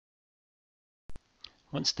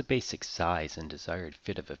Once the basic size and desired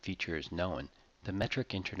fit of a feature is known, the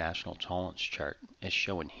metric international tolerance chart, as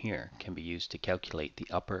shown here, can be used to calculate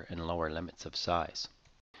the upper and lower limits of size.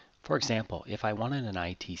 For example, if I wanted an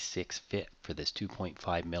IT6 fit for this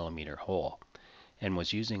 2.5 millimeter hole and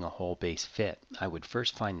was using a hole base fit, I would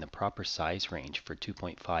first find the proper size range for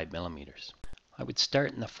 2.5 millimeters. I would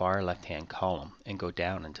start in the far left-hand column and go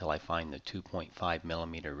down until I find the 2.5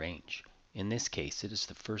 millimeter range. In this case, it is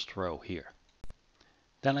the first row here.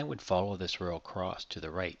 Then I would follow this row across to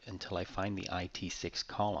the right until I find the IT6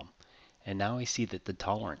 column, and now I see that the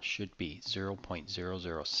tolerance should be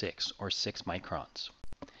 0.006 or 6 microns.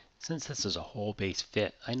 Since this is a hole base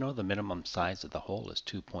fit, I know the minimum size of the hole is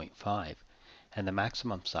 2.5 and the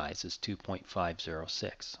maximum size is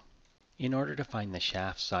 2.506. In order to find the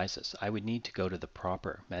shaft sizes, I would need to go to the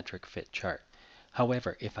proper metric fit chart.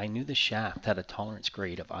 However, if I knew the shaft had a tolerance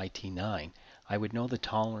grade of IT9, I would know the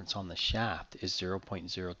tolerance on the shaft is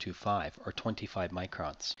 0.025 or 25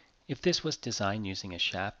 microns. If this was designed using a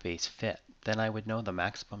shaft-based fit, then I would know the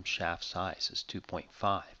maximum shaft size is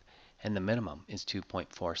 2.5 and the minimum is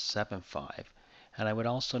 2.475, and I would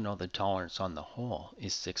also know the tolerance on the hole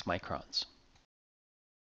is 6 microns.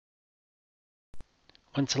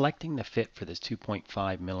 When selecting the fit for this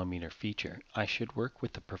 2.5 millimeter feature, I should work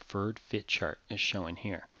with the preferred fit chart as shown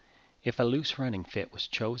here. If a loose running fit was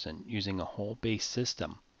chosen using a hole-based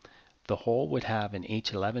system, the hole would have an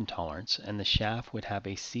H11 tolerance and the shaft would have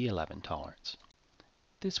a C11 tolerance.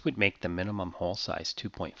 This would make the minimum hole size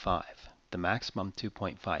 2.5, the maximum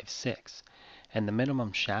 2.56, and the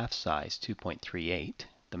minimum shaft size 2.38,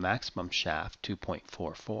 the maximum shaft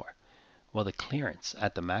 2.44, while the clearance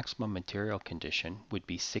at the maximum material condition would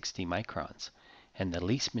be 60 microns, and the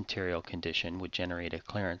least material condition would generate a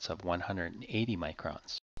clearance of 180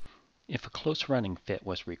 microns. If a close running fit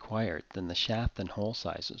was required, then the shaft and hole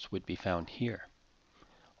sizes would be found here.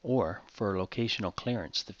 Or, for locational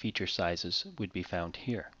clearance, the feature sizes would be found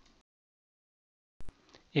here.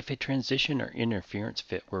 If a transition or interference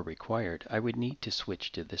fit were required, I would need to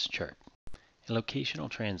switch to this chart. A locational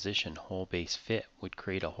transition hole-based fit would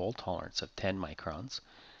create a hole tolerance of 10 microns,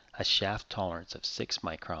 a shaft tolerance of 6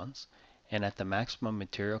 microns, and at the maximum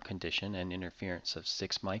material condition an interference of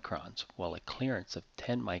 6 microns, while a clearance of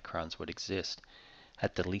 10 microns would exist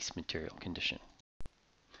at the least material condition.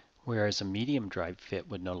 Whereas a medium drive fit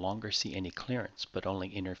would no longer see any clearance but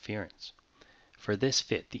only interference. For this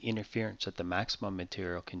fit, the interference at the maximum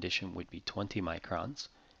material condition would be 20 microns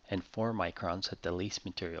and 4 microns at the least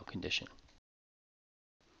material condition.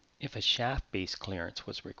 If a shaft-based clearance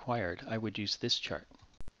was required, I would use this chart.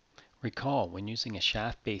 Recall, when using a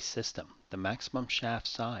shaft-based system, the maximum shaft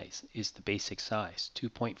size is the basic size,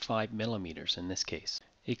 2.5 millimeters in this case.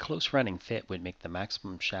 A close running fit would make the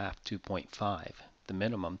maximum shaft 2.5, the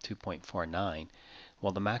minimum 2.49,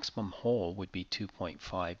 while the maximum hole would be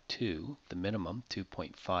 2.52, the minimum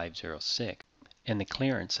 2.506, and the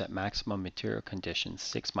clearance at maximum material condition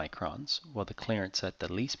 6 microns, while the clearance at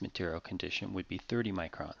the least material condition would be 30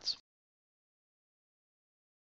 microns.